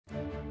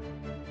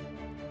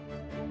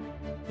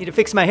Need to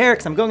fix my hair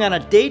because I'm going on a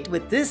date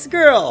with this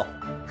girl.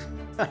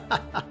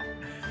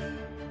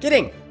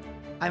 Kidding.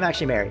 I'm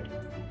actually married.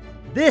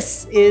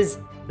 This is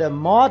the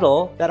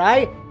model that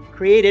I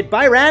created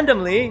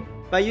randomly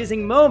by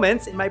using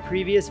moments in my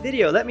previous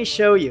video. Let me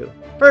show you.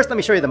 First, let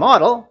me show you the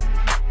model.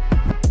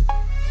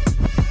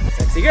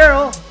 Sexy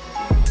girl.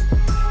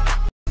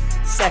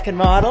 Second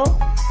model.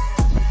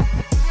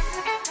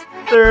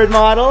 Third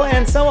model,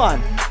 and so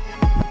on.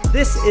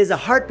 This is a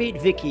heartbeat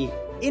Viki.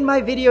 In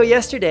my video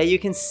yesterday, you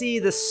can see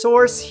the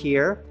source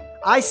here.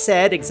 I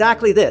said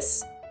exactly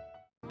this.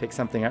 Pick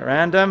something at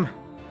random.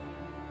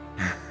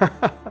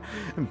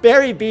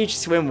 Berry Beach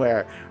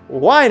swimwear.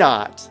 Why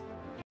not?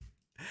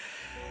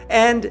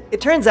 And it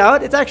turns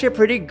out it's actually a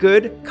pretty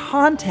good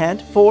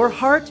content for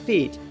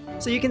heartbeat.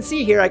 So you can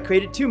see here I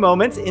created 2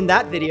 moments in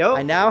that video.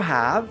 I now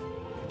have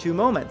 2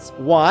 moments.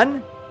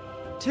 1,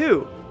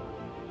 2.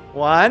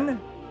 1,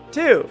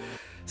 2.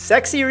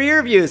 Sexy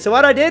rear view. So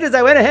what I did is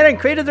I went ahead and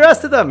created the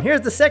rest of them.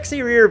 Here's the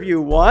sexy rear view.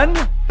 1,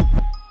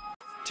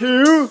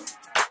 2,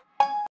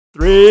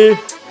 3,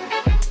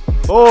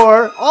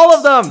 4. All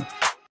of them.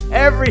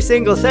 Every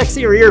single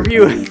sexy rear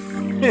view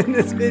in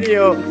this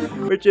video,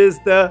 which is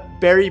the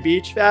Berry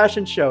Beach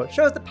fashion show. It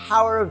shows the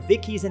power of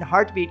Vikis and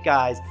heartbeat,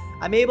 guys.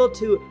 I'm able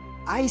to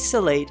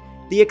isolate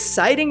the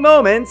exciting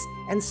moments,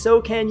 and so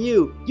can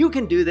you. You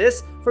can do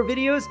this for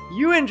videos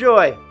you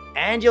enjoy,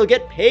 and you'll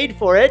get paid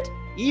for it,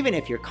 even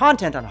if your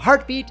content on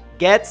Heartbeat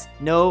gets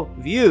no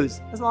views,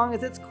 as long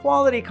as it's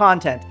quality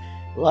content.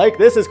 Like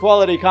this is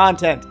quality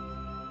content.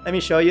 Let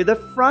me show you the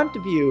front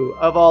view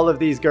of all of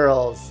these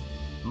girls.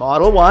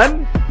 Model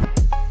 1.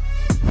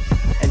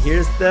 And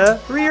here's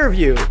the rear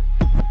view.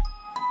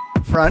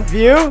 Front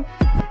view,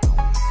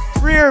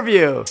 rear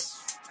view.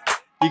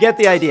 You get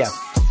the idea.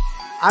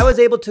 I was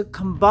able to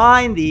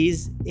combine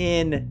these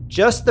in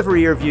just the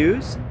rear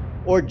views,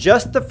 or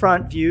just the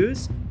front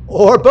views,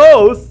 or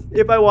both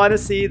if I want to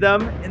see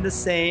them in the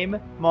same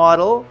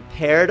model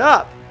paired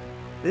up.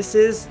 This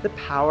is the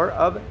power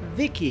of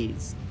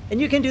Vikis. And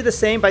you can do the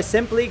same by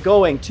simply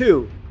going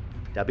to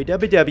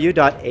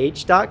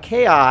www.h.ki,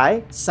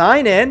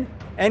 sign in,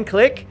 and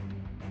click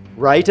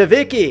Write a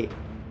Viki.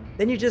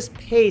 Then you just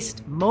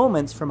paste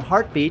moments from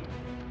Heartbeat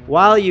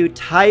while you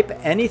type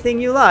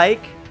anything you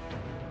like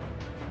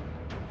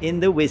in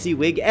the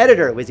WYSIWYG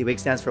editor. WYSIWYG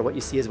stands for what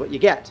you see is what you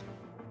get.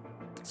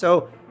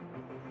 So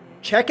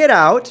check it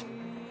out.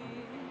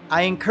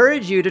 I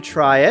encourage you to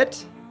try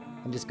it.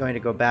 I'm just going to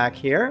go back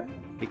here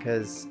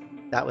because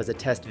that was a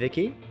test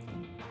Viki.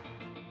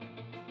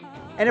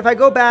 And if I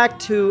go back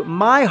to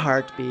my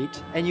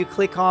Heartbeat and you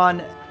click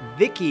on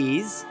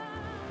Vikis,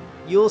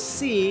 you'll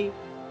see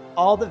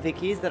all the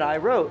Vikis that I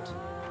wrote.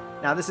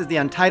 Now this is the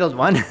untitled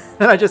one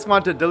that I just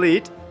want to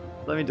delete.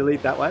 Let me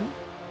delete that one.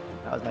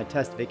 That was my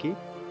test Viki.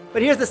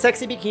 But here's the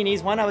sexy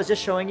bikinis one I was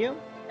just showing you.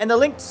 And the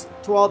links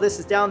to all this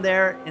is down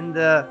there in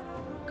the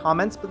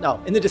comments, but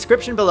no, in the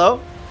description below.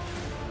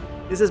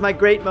 This is my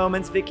Great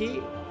Moments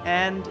Viki.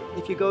 And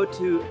if you go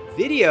to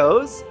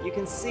videos, you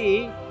can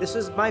see this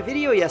was my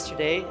video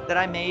yesterday that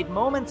I made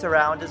moments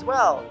around as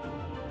well.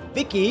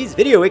 Vikis,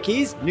 video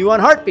wikis, new on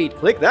Heartbeat.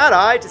 Click that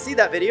eye to see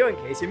that video in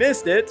case you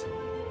missed it.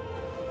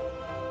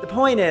 The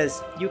point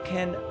is, you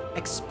can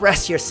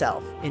express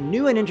yourself in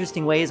new and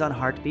interesting ways on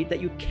Heartbeat that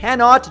you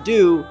cannot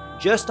do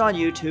just on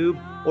YouTube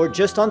or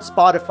just on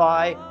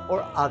Spotify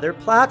or other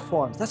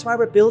platforms. That's why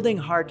we're building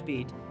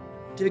Heartbeat,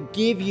 to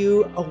give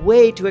you a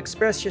way to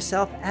express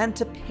yourself and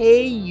to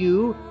pay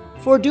you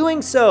for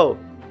doing so.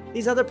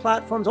 These other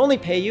platforms only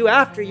pay you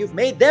after you've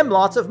made them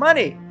lots of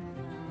money.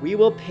 We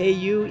will pay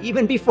you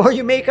even before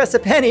you make us a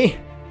penny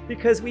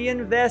because we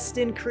invest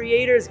in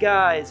creators,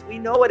 guys. We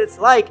know what it's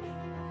like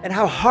and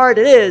how hard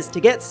it is to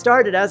get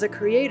started as a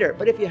creator.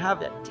 But if you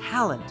have that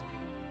talent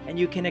and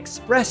you can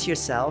express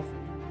yourself,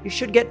 you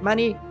should get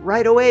money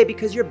right away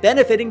because you're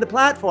benefiting the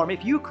platform.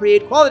 If you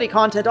create quality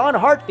content on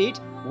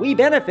Heartbeat, we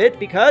benefit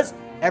because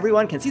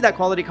everyone can see that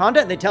quality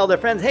content and they tell their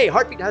friends, hey,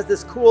 Heartbeat has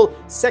this cool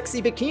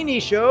sexy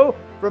bikini show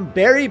from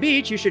Berry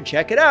Beach, you should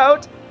check it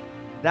out.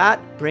 That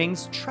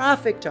brings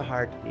traffic to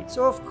Heartbeat.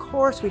 So of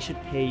course we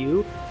should pay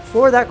you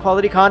for that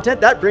quality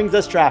content. That brings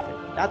us traffic.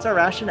 That's our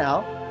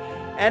rationale.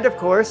 And of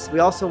course, we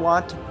also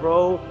want to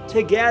grow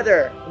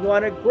together. We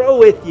want to grow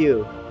with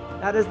you.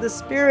 That is the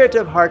spirit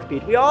of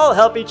Heartbeat. We all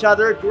help each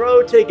other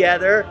grow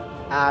together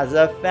as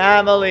a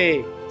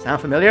family.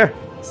 Sound familiar?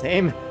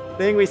 Same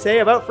thing we say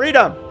about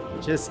freedom,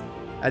 which is,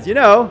 as you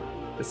know,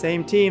 the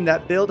same team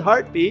that built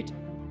Heartbeat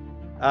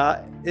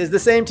is the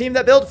same team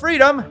that built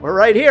freedom. We're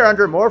right here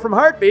under More from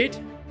Heartbeat,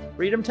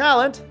 Freedom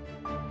Talent.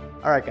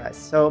 All right, guys.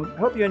 So I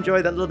hope you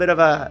enjoyed that little bit of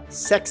a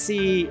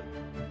sexy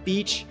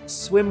beach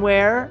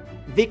swimwear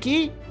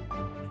Viki.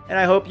 And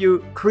I hope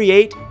you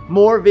create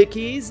more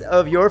Vikis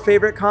of your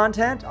favorite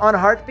content on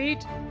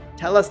Heartbeat.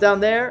 Tell us down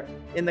there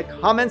in the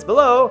comments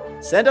below.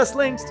 Send us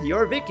links to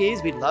your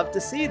Vikis. We'd love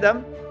to see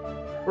them.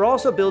 We're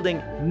also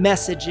building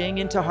messaging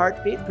into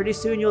Heartbeat. Pretty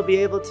soon you'll be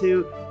able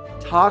to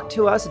talk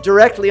to us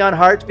directly on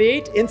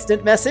Heartbeat,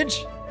 instant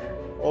message.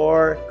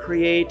 or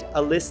create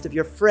a list of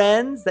your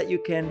friends that you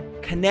can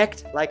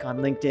connect, like on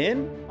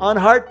LinkedIn, on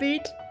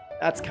Heartbeat.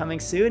 That's coming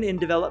soon, in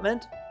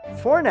development.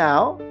 For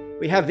now,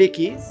 we have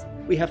wikis,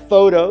 we have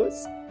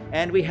photos,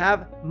 and we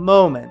have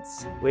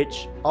moments,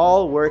 which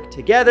all work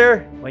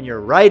together when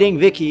you're writing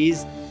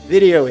wikis,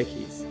 video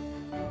wikis.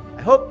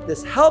 I hope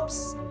this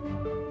helps.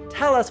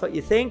 Tell us what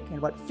you think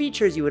and what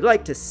features you would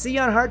like to see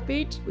on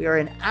Heartbeat. We are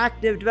in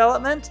active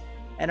development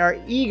and are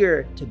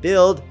eager to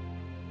build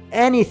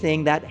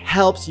anything that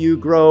helps you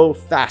grow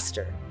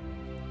faster.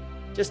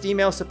 Just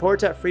email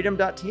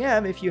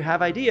support@freedom.tm if you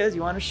have ideas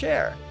you want to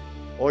share.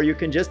 Or you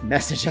can just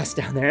message us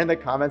down there in the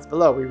comments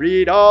below. We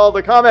read all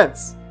the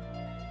comments.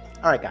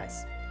 All right,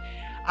 guys.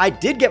 I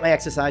did get my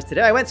exercise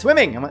today. I went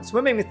swimming. I went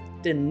swimming with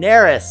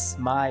Daenerys,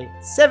 my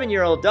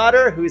 7-year-old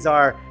daughter, who's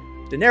our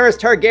Daenerys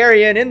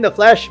Targaryen in the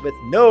flesh with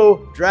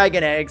no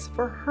dragon eggs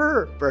for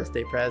her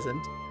birthday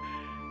present.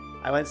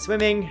 I went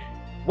swimming.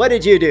 What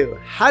did you do?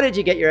 How did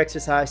you get your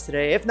exercise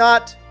today? If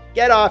not,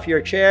 get off your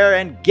chair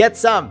and get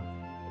some.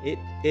 It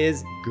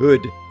is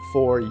good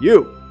for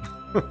you.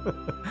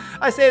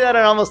 I say that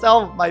in almost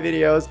all of my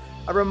videos.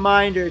 A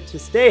reminder to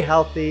stay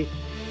healthy,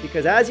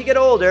 because as you get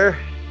older,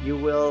 you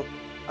will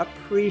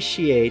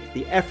appreciate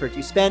the effort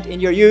you spent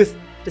in your youth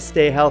to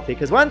stay healthy.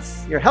 Because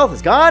once your health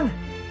is gone,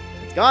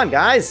 it's gone,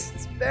 guys.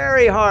 It's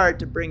very hard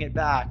to bring it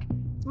back.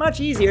 It's much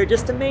easier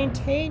just to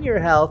maintain your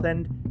health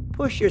and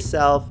push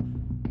yourself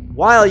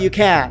while you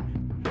can.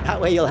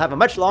 That way you'll have a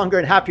much longer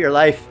and happier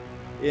life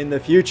in the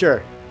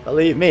future.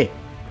 Believe me.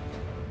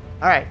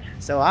 All right,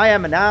 so I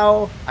am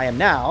now a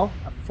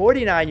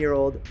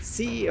 49-year-old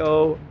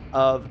CEO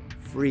of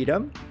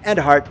Freedom and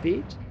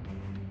Heartbeat.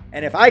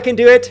 And if I can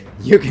do it,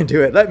 you can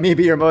do it. Let me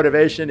be your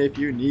motivation if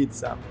you need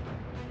some.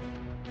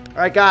 All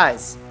right,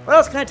 guys, what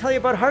else can I tell you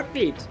about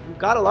Heartbeat? We've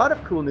got a lot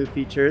of cool new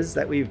features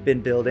that we've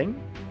been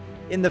building.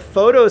 In the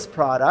Photos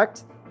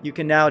product, you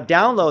can now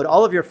download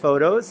all of your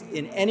photos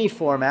in any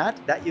format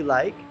that you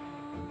like.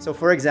 So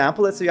for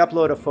example, let's say you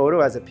upload a photo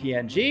as a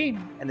PNG,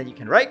 and then you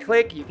can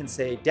right-click, you can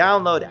say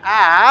download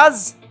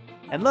as,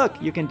 and look,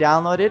 you can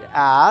download it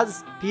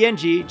as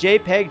PNG,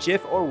 JPEG,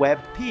 GIF, or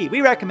WebP.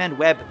 We recommend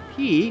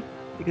WebP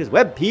because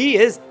WebP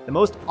is the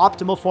most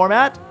optimal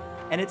format,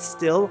 and it's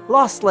still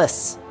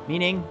lossless,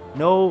 meaning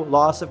no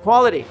loss of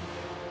quality.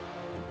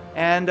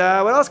 And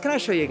what else can I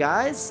show you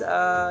guys?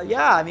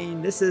 Yeah, I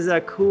mean, this is a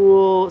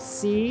cool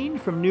scene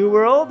from New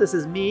World. This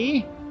is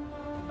me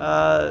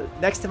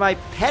next to my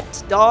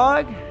pet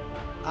dog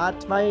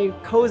at my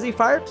cozy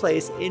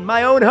fireplace in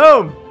my own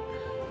home.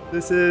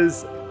 This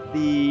is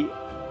the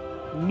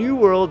New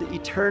World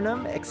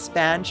Eternum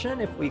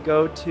expansion. If we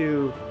go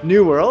to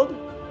New World,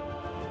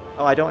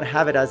 oh, I don't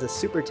have it as a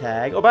super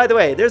tag. Oh, by the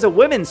way, there's a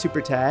women's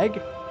super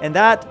tag, and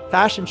that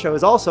fashion show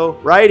is also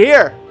right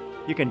here.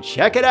 You can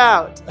check it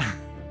out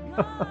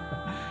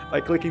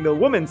by clicking the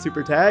women's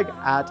super tag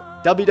at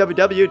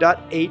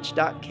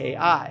www.h.ki.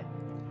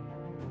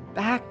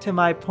 Back to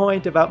my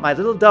point about my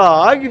little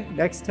dog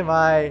next to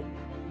my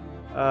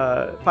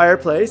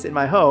fireplace in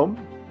my home.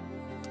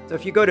 So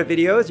if you go to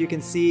videos, you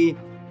can see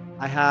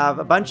I have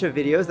a bunch of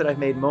videos that I've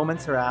made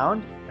moments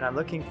around, and I'm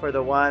looking for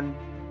the one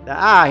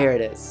that, here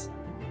it is.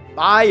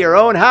 Buy your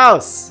own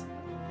house.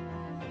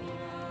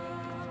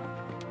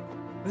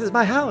 This is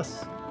my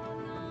house.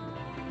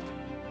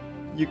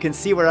 You can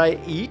see where I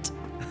eat.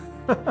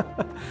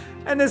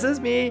 And this is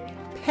me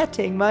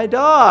petting my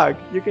dog.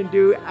 You can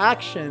do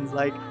actions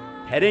like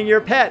petting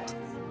your pet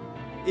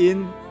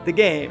in the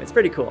game. It's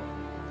pretty cool.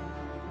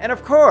 And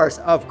of course,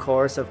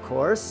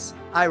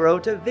 I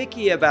wrote a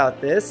wiki about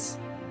this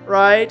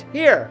right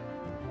here.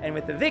 And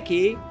with the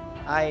wiki,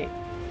 I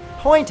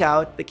point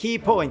out the key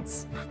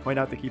points.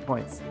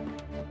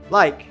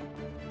 Like,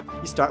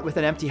 you start with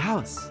an empty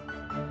house.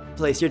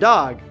 Place your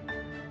dog.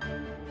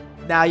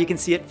 Now you can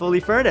see it fully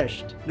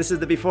furnished. This is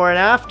the before and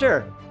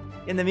after.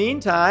 In the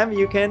meantime,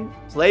 you can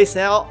place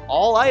out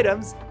all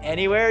items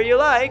anywhere you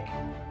like.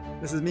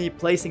 This is me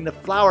placing the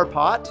flower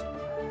pot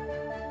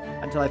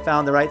until I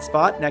found the right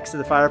spot next to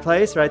the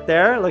fireplace right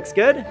there. Looks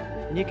good.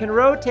 And you can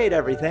rotate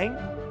everything.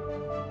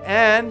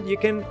 And you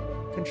can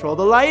control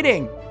the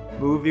lighting.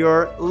 Move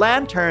your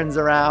lanterns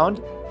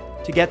around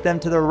to get them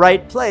to the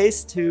right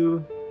place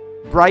to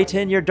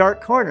brighten your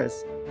dark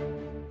corners.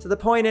 So the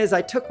point is,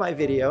 I took my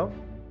video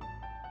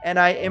and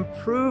I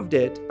improved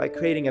it by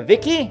creating a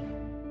wiki,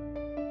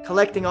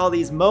 collecting all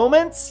these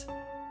moments,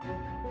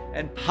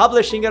 and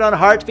publishing it on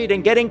Heartbeat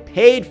and getting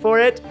paid for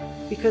it,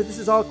 because this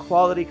is all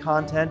quality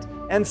content,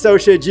 and so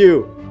should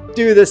you.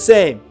 Do the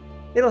same.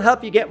 It'll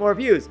help you get more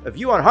views. A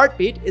view on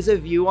Heartbeat is a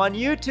view on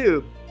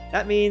YouTube.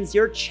 That means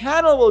your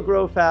channel will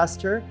grow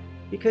faster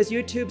because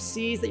YouTube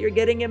sees that you're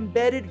getting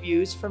embedded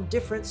views from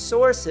different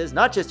sources,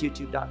 not just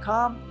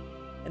youtube.com.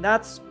 And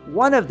that's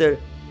one of the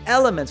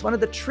elements, one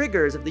of the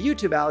triggers of the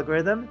YouTube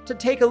algorithm to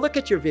take a look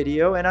at your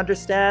video and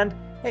understand,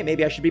 hey,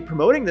 maybe I should be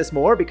promoting this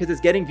more because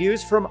it's getting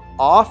views from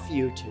off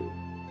YouTube.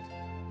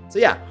 So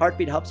yeah,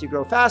 Heartbeat helps you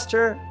grow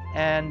faster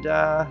and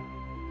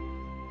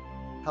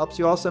helps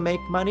you also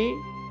make money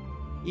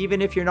even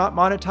if you're not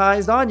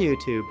monetized on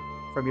YouTube.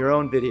 from your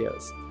own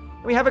videos.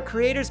 And we have a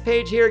creators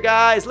page here,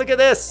 guys. Look at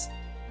this.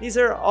 These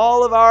are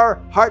all of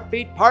our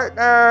Heartbeat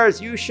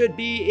partners. You should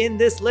be in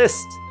this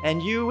list,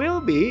 and you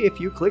will be if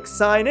you click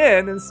sign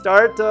in and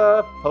start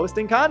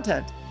posting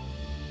content.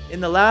 In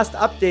the last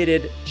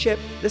updated chip,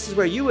 this is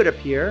where you would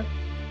appear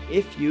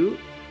if you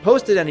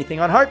posted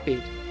anything on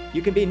Heartbeat.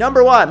 You can be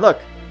number one.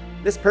 Look,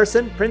 this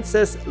person,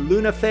 Princess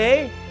Luna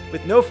Faye,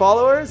 with no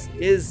followers,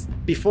 is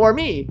before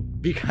me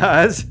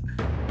because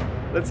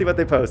let's see what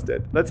they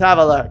posted. Let's have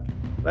a look.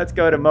 Let's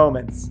go to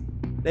moments.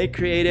 They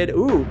created,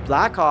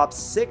 Black Ops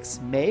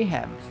 6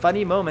 Mayhem.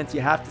 Funny moments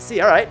you have to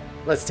see. All right,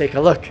 let's take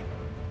a look.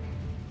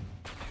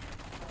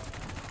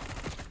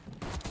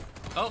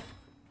 Oh,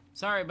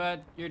 sorry,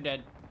 bud. You're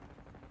dead.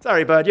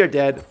 Sorry, bud. You're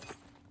dead.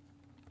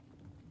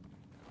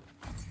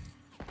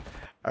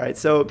 All right,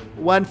 so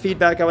one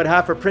feedback I would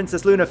have for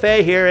Princess Luna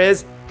Faye here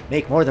is,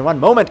 make more than one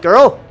moment,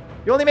 girl.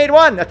 You only made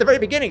one at the very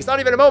beginning. It's not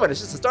even a moment. It's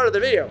just the start of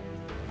the video.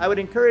 I would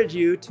encourage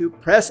you to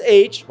press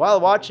H while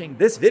watching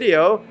this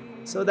video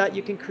so that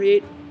you can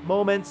create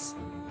moments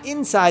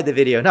inside the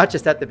video, not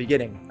just at the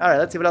beginning. All right,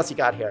 let's see what else you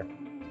got here.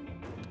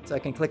 So I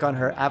can click on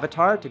her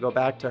avatar to go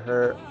back to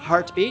her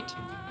Heartbeat.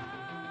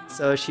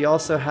 So she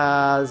also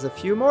has a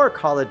few more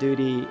Call of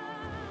Duty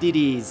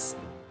ditties,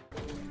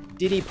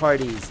 ditty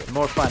parties, and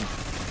more fun.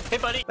 Hey,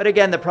 buddy. But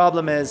again, the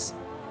problem is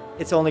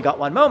it's only got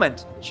one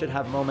moment. It should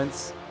have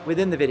moments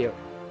within the video.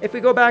 If we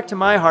go back to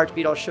my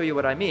Heartbeat, I'll show you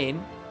what I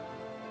mean.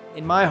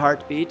 In my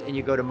Heartbeat, and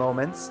you go to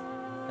moments,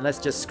 and let's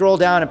just scroll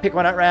down and pick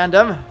one at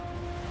random.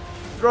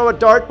 Throw a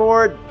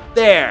dartboard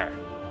there.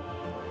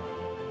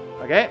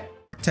 Okay.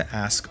 To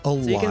ask a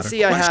lot you can of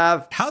see I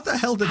have. How the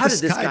hell did How this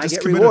did this guy guy just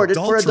get commit rewarded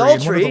for adultery in one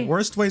of adultery? the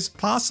worst ways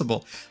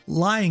possible?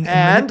 Lying and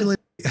And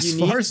manipulating. As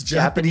unique far as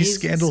Japanese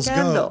scandals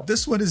scandal. go,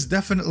 this one is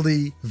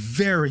definitely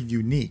very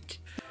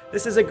unique.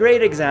 This is a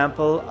great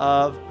example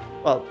of,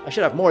 well, I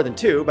should have more than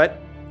two,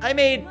 but I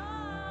made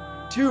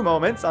 2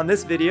 moments on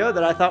this video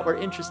that I thought were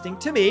interesting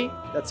to me.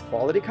 That's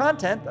quality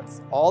content.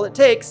 That's all it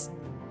takes.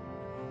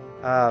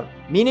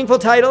 Meaningful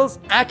titles,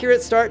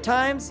 accurate start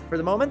times for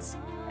the moments,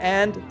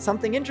 and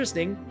something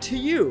interesting to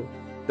you.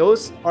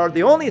 Those are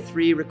the only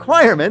 3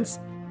 requirements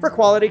for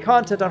quality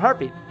content on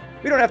Heartbeat.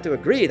 We don't have to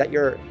agree that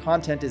your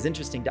content is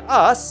interesting to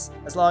us.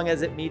 As long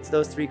as it meets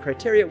those 3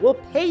 criteria, we'll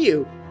pay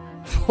you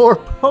for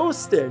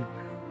posting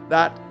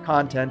that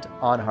content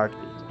on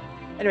Heartbeat.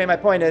 Anyway, my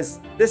point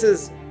is, this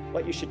is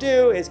what you should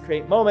do, is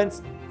create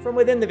moments from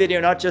within the video,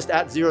 not just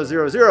at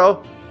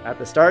 000 at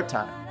the start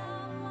time.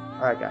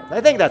 All right, guys, I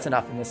think that's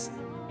enough in this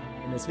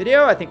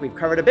video. I think we've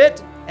covered a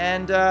bit.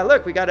 And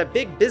look, we got a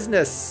big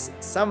business,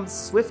 some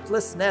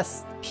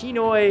swiftlessness,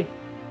 Pinoy.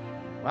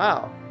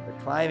 Wow, they're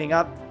climbing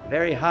up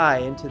very high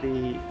into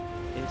the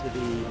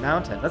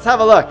mountain. Let's have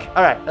a look.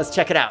 All right, let's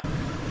check it out.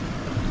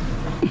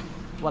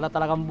 Wala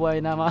talagang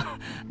buhay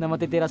na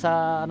matitira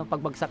sa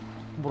pagbagsak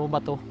puro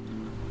bato.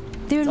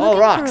 They're all looking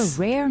rocks.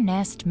 for a rare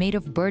nest made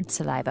of bird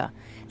saliva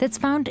that's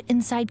found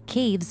inside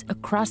caves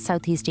across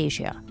Southeast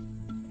Asia.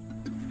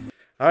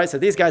 All right, so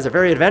these guys are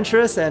very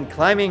adventurous and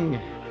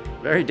climbing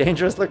very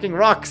dangerous looking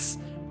rocks,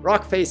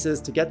 rock faces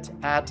to get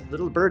at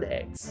little bird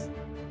eggs.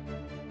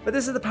 But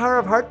this is the power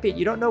of Heartbeat.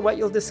 You don't know what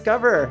you'll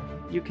discover.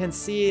 You can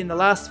see in the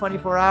last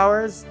 24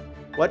 hours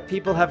what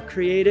people have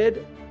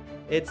created.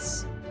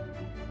 It's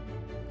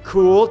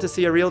cool to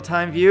see a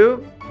real-time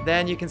view.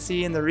 Then you can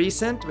see in the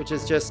recent, which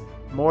is just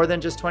more than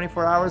just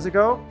 24 hours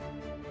ago,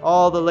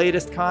 all the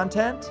latest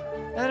content.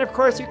 And of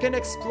course, you can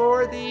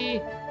explore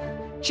the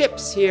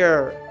chips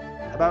here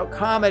about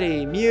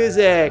comedy,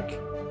 music,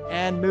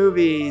 and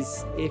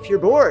movies if you're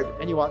bored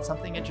and you want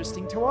something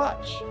interesting to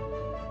watch.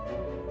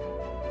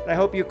 I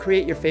hope you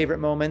create your favorite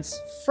moments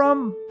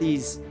from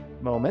these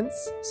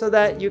moments so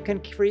that you can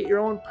create your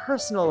own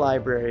personal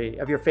library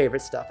of your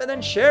favorite stuff and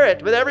then share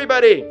it with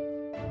everybody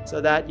so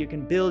that you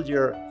can build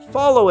your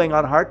following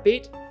on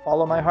Heartbeat.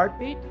 Follow my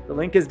Heartbeat. The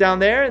link is down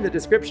there in the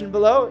description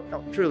below.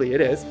 No, truly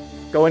it is.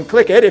 Go and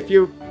click it. If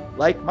you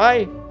like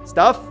my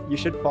stuff, you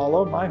should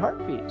follow my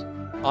Heartbeat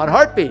on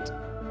Heartbeat.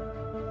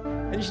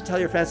 And you should tell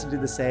your friends to do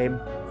the same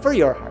for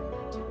your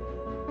Heartbeat.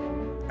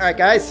 All right,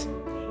 guys,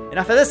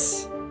 enough of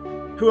this.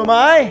 Who am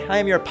I? I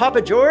am your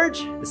Papa George,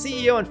 the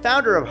CEO and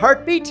founder of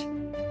Heartbeat,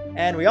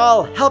 and we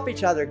all help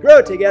each other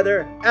grow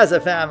together as a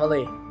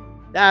family.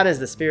 That is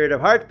the spirit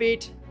of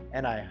Heartbeat,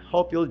 and I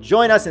hope you'll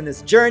join us in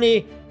this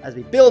journey as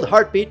we build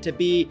Heartbeat to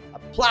be a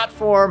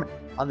platform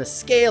on the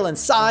scale and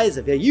size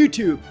of a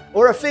YouTube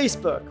or a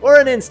Facebook or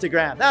an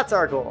Instagram. That's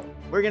our goal.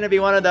 We're going to be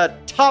one of the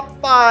top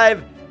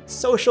 5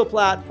 social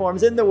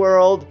platforms in the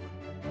world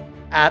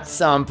at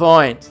some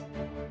point.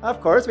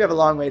 Of course, we have a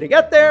long way to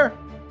get there,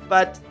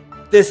 but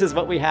this is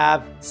what we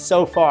have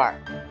so far.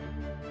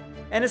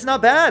 And it's not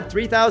bad.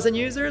 3,000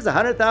 users,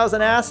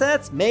 100,000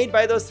 assets made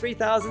by those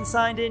 3,000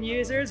 signed in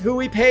users who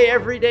we pay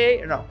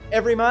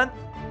every month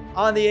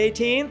on the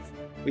 18th.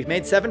 We've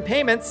made 7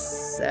 payments,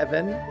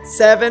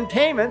 seven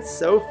payments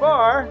so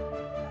far.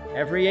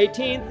 Every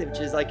 18th, which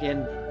is like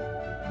in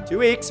 2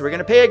 weeks, we're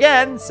gonna pay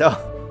again. So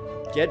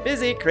get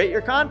busy, create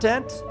your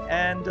content,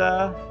 and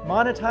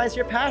monetize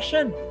your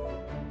passion.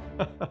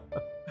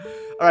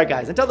 All right,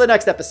 guys, until the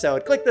next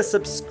episode, click the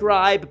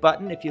subscribe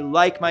button if you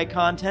like my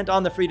content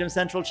on the Freedom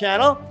Central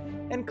channel,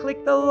 and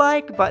click the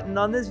like button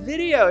on this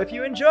video if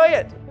you enjoy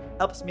it.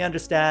 Helps me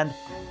understand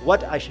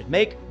what I should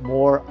make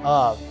more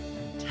of.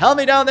 Tell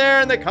me down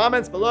there in the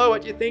comments below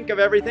what you think of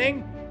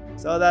everything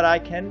so that I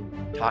can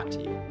talk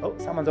to you. Oh,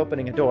 someone's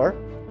opening a door.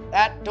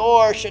 That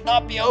door should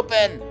not be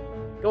open.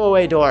 Go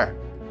away, door.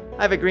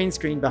 I have a green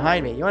screen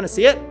behind me. You want to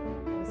see it?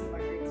 This is my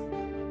green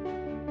screen.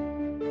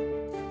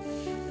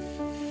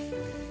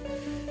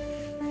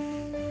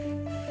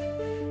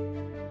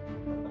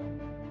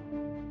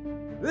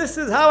 This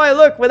is how I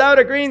look without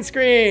a green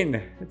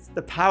screen. It's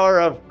the power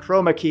of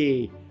chroma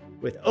key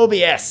with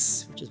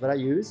OBS, which is what I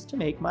use to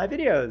make my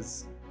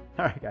videos.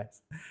 All right,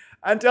 guys.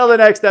 Until the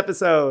next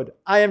episode,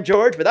 I am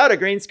George without a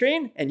green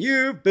screen, and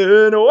you've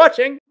been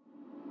watching.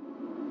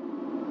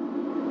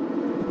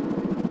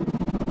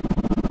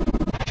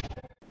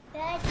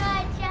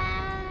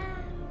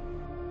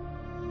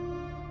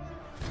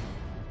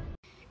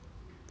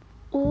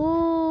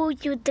 Ooh,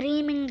 you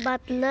dreaming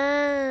about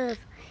love.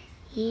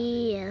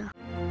 Yeah.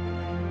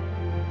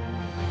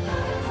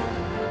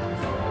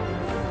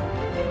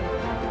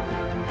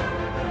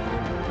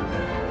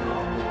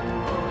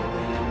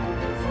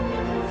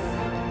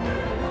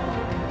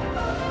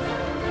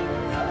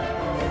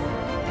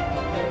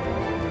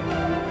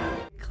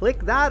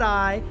 Click that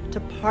I to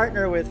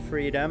partner with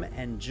Freedom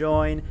and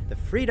join the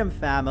Freedom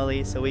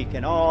family so we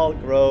can all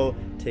grow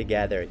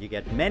together. You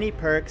get many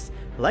perks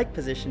like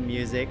position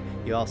music.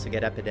 You also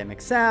get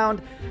Epidemic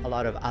Sound, a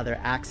lot of other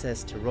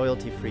access to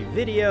royalty-free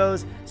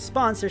videos,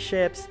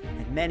 sponsorships,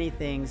 and many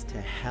things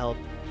to help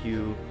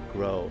you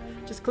grow.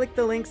 Just click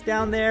the links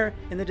down there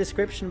in the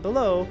description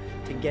below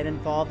to get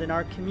involved in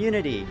our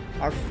community,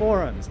 our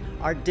forums,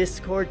 our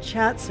Discord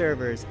chat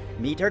servers,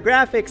 meet our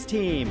graphics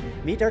team,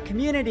 meet our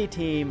community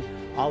team,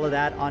 all of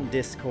that on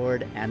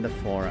Discord and the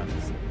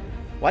forums.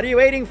 What are you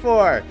waiting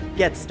for?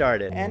 Get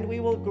started. And we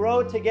will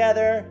grow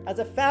together as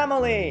a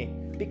family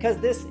because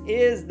this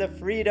is the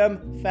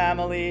Freedom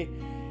family.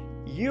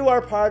 You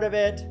are part of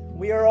it,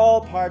 we are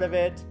all part of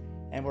it,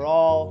 and we're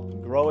all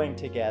growing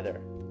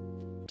together.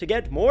 To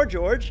get more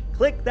George,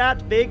 click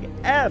that big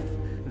F.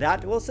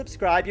 That will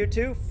subscribe you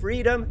to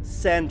Freedom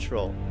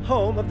Central,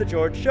 home of The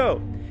George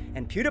Show.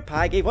 And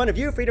PewDiePie gave one of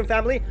you, Freedom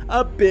Family,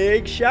 a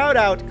big shout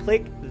out.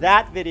 Click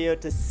that video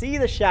to see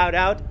the shout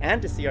out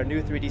and to see our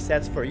new 3D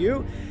sets for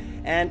you.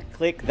 And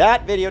click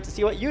that video to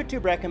see what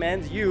YouTube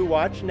recommends you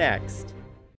watch next.